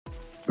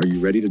Are you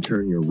ready to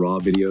turn your raw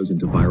videos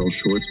into viral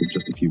shorts with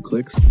just a few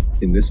clicks?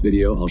 In this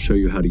video, I'll show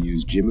you how to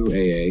use Gemoo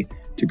AI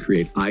to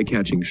create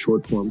eye-catching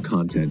short-form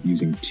content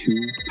using two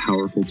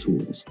powerful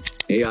tools,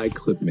 AI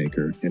Clip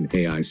Maker and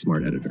AI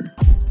Smart Editor.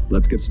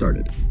 Let's get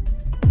started.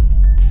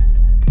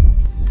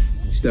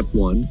 Step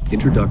 1,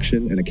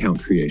 Introduction and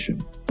Account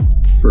Creation.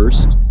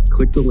 First,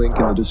 click the link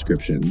in the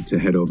description to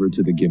head over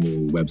to the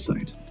Gemoo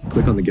website.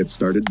 Click on the Get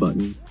Started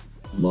button,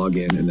 log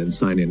in, and then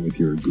sign in with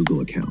your Google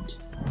account.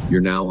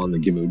 You're now on the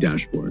Gemoo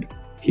dashboard.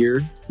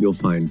 Here, you'll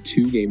find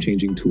two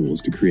game-changing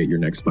tools to create your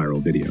next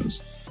viral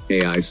videos,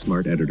 AI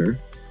Smart Editor,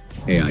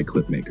 AI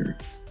Clip Maker.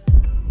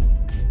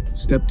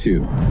 Step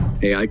 2,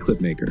 AI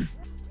Clip Maker.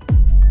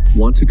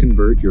 Want to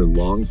convert your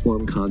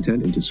long-form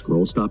content into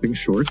scroll-stopping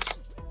shorts?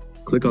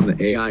 Click on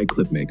the AI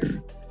Clip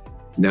Maker.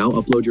 Now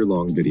upload your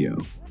long video.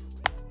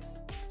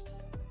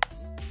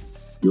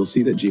 You'll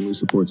see that Gemoo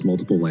supports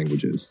multiple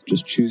languages.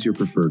 Just choose your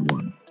preferred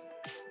one.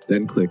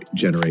 Then click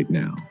Generate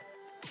Now.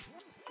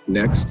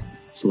 Next,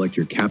 select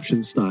your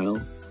caption style,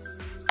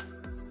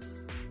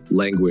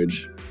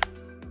 language,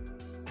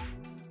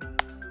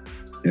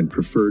 and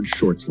preferred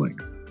shorts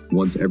length.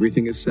 Once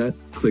everything is set,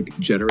 click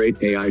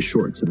Generate AI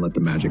Shorts and let the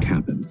magic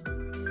happen.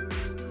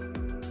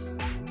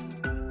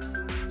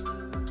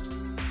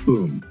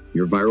 Boom,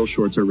 your viral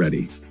shorts are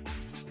ready.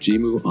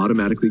 Gemoo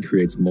automatically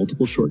creates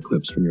multiple short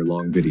clips from your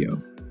long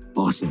video.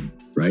 Awesome,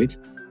 right?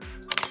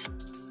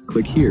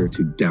 Click here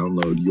to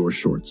download your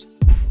shorts.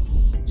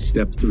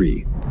 Step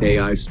 3,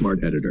 AI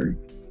Smart Editor.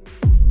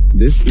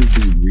 This is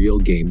the real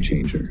game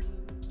changer.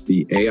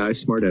 The AI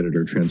Smart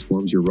Editor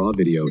transforms your raw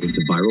video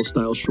into viral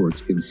style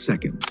shorts in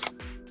seconds.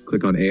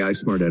 Click on AI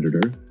Smart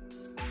Editor,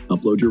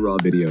 upload your raw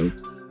video,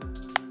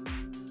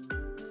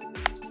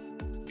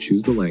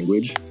 choose the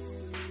language,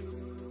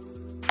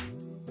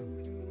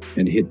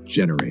 and hit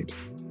Generate.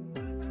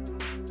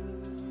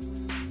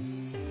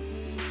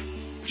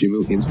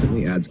 Gemoo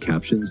instantly adds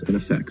captions and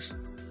effects.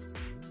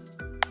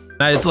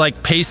 It's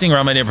like pacing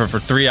around my neighborhood for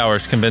 3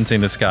 hours convincing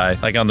this guy,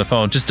 like on the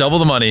phone, just double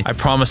the money. I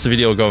promise the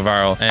video will go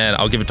viral and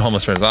I'll give it to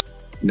homeless friends.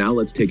 Now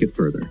let's take it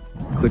further.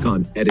 Click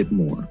on Edit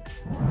More.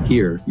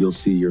 Here, you'll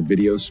see your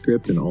video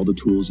script and all the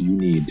tools you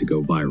need to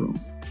go viral.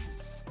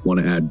 Want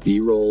to add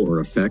B-roll or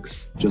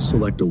effects? Just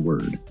select a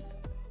word.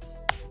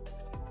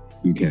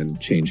 You can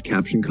change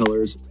caption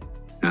colors,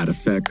 add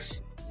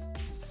effects,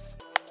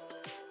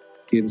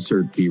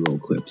 insert B-roll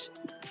clips.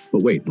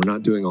 But wait, we're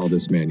not doing all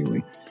this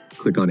manually.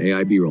 Click on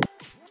AI B-roll,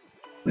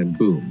 and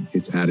boom,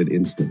 it's added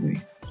instantly.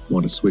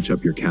 Want to switch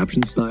up your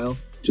caption style?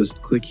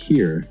 Just click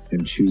here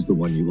and choose the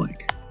one you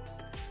like.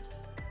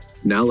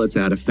 Now let's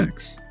add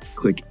effects.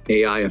 Click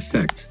AI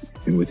Effect,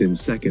 and within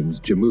seconds,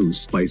 Gemoo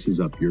spices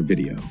up your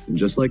video. And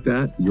just like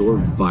that, your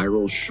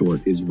viral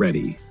short is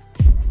ready.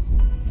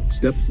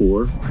 Step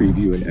 4,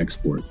 Preview and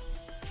Export.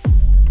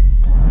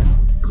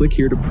 Click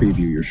here to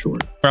preview your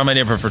short. Around my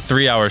neighborhood for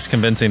 3 hours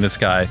convincing this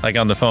guy, like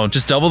on the phone,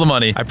 just double the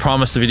money. I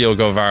promise the video will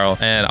go viral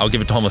and I'll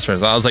give it to homeless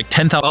friends. I was like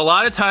 10,000. A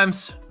lot of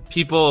times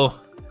people,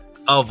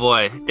 oh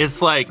boy,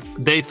 it's like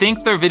they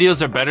think their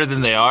videos are better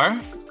than they are,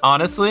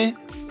 honestly.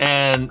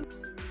 And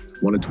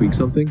want to tweak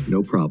something?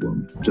 No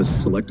problem.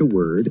 Just select a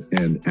word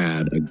and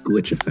add a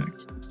glitch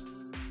effect.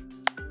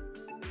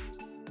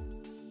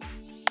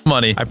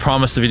 Money. I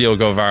promise the video will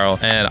go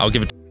viral and I'll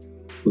give it.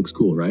 Looks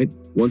cool, right?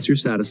 Once you're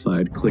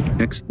satisfied, click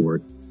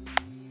Export.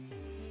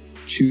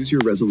 Choose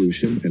your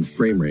resolution and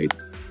frame rate,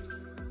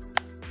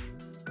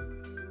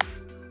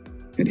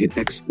 and hit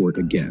Export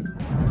again.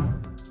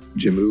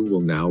 Gemoo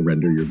will now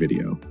render your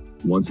video.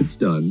 Once it's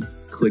done,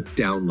 click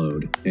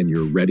Download, and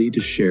you're ready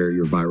to share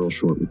your viral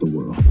short with the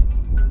world.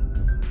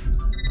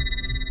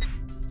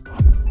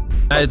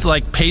 It's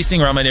like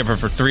pacing around my neighborhood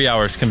for 3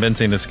 hours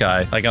convincing this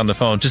guy, like on the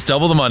phone, just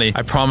double the money.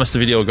 I promise the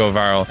video will go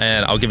viral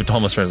and I'll give it to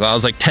homeless friends. I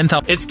was like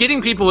 10,000. It's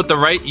getting people with the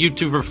right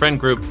YouTuber friend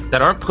group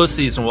that aren't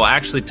pussies and will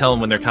actually tell them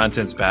when their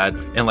content's bad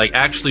and like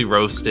actually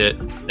roast it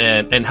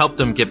and help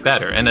them get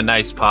better in a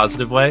nice,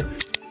 positive way.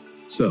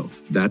 So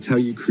that's how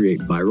you create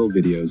viral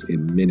videos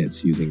in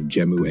minutes using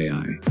Gemoo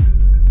AI.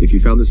 If you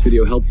found this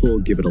video helpful,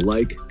 give it a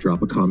like,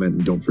 drop a comment,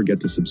 and don't forget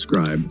to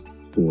subscribe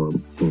for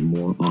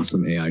more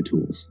awesome AI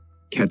tools.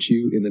 Catch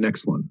you in the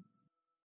next one.